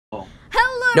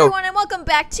No. everyone, and welcome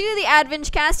back to the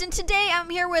AdventureCast. And today I'm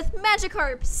here with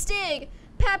Magikarp, Stig,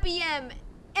 Pappy M,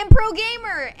 and Pro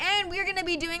Gamer, and we're gonna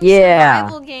be doing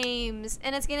survival games,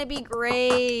 and it's gonna be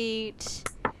great.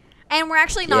 And we're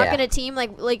actually not gonna team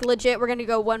like legit. We're gonna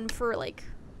go one for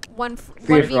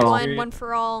 1v1, one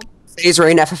for all. Today's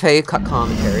Rain FFA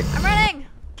commentary. I'm running.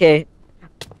 Okay,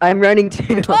 I'm running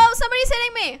too. Oh, somebody's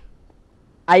hitting me.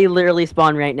 I literally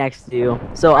spawned right next to you,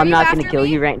 so I'm not gonna kill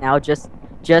you right now, just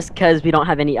because we don't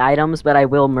have any items, but I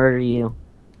will murder you.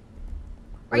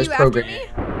 Are you after me?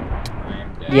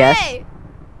 Yes. Hey!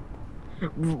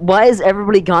 Why has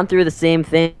everybody gone through the same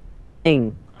thing?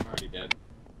 I'm already dead.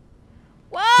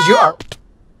 Whoa! Did you?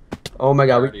 Oh my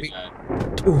god.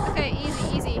 Okay,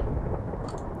 easy.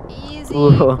 Easy,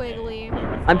 Ooh. Quigley.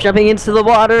 I'm jumping into the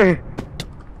water.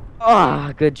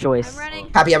 Ah, good choice. I'm running.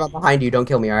 Pappy, I'm behind you. Don't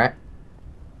kill me, alright?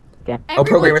 Okay. Oh,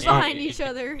 Pro Gamer's behind each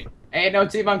other. Hey, no,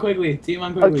 team on Quigley. Team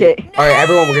on Quigley. Okay. Alright,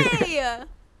 everyone, we're gonna... Hey!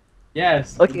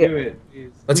 Yes. Okay. Do it.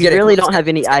 Please. Let's We get it. really don't have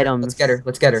any items. Let's get her.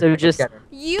 Let's get her. So Let's just- get her.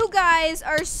 You guys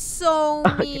are so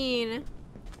Okay. mean.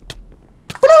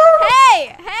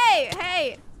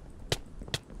 Hey!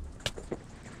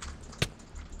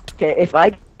 Okay, if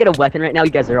I get a weapon right now,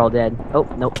 you guys are all dead. Oh,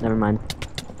 nope, never mind.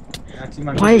 Yeah, team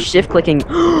on Why is shift clicking?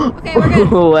 Okay, we're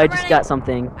good. Oh, I I'm just running. got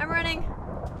something. I'm running.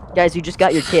 Guys, you just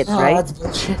got your kits, Oh, right? that's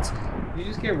bullshit. You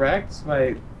just get wrecked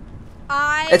by.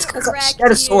 It's because I wrecked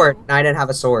had a sword you. and I didn't have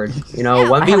a sword. You know,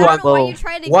 Yeah, I 1v1. don't know why Whoa. you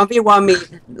tried to 1v1 me.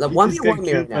 Just 1v1 got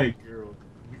me killed right by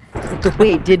now. a girl.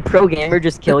 Wait, did Pro Gamer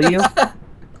just kill you? I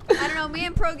don't know. Me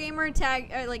and Pro Gamer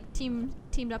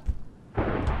teamed up.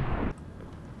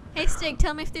 Hey Stig,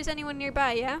 tell me if there's anyone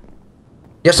nearby. Yeah.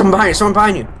 Yeah, someone behind you. Someone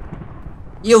behind you.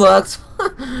 You looked.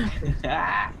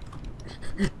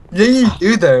 You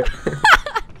do that.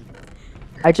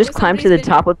 I just Well, climbed to the somebody's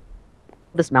top of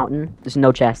this mountain. There's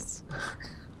no chests.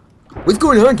 What's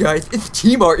going on, guys? It's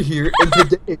Team Art here, and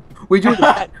today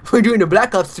we're doing a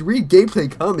Black Ops 3 gameplay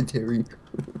commentary.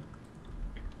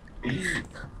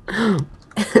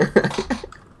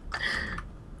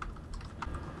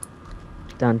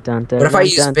 Dun dun dun. What if I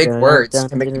use dun, big dun, words dun,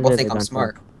 to make dun, people dun, think dun, I'm dun.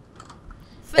 smart?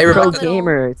 Hey, Pro Rebecca.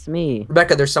 Gamer, it's me.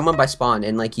 Rebecca, there's someone by spawn,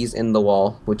 and like he's in the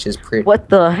wall, which is pretty. What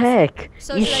the heck?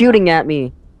 So He's should I shooting at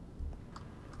me.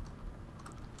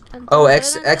 Oh,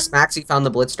 X Maxi found the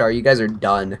Blitz Star. You guys are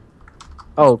done.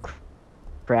 Oh,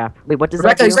 crap. Wait, what does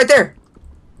Rebecca, that he's do? right there.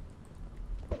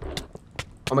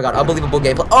 Oh my god, unbelievable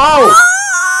gameplay.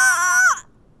 Oh!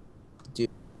 Dude.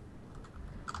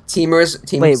 Teamers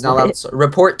Wait, not allowed what? to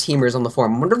report teamers on the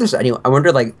forum. I wonder if there's anyone. I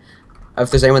wonder like if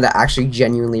there's anyone that actually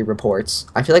genuinely reports.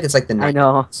 I feel like it's like the I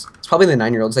know. It's probably the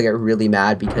 9-year-olds that get really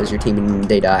mad because you're teaming and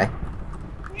they die.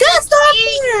 That's not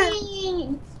fair.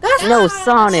 That's No, not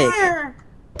Sonic. fair.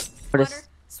 What is-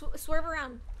 Swerve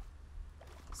around.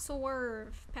 Swerve.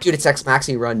 Dude, it's X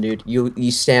Maxi run, dude.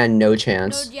 You stand no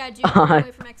chance. No, yeah, dude, get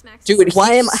away from X Max. Dude,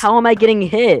 How am I getting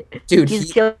hit? Dude,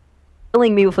 He's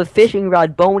killing me with a fishing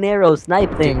rod, bow and arrow,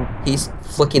 snipe thing. He's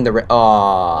flicking the.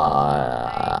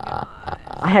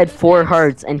 I had 4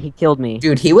 hearts and he killed me.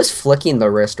 Dude, he was flicking the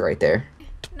wrist right there.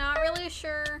 Not really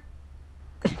sure.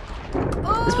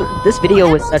 This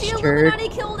video was MLG such turd. Illuminati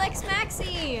killed X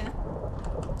Maxi.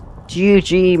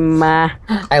 GG, ma.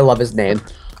 I love his name.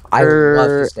 I love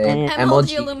his name. and-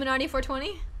 MLG Illuminati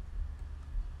 420.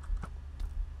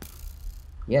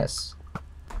 Yes.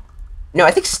 No,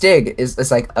 I think Stig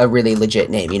is like a really legit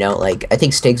name, you know? Like, I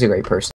think Stig's a great person.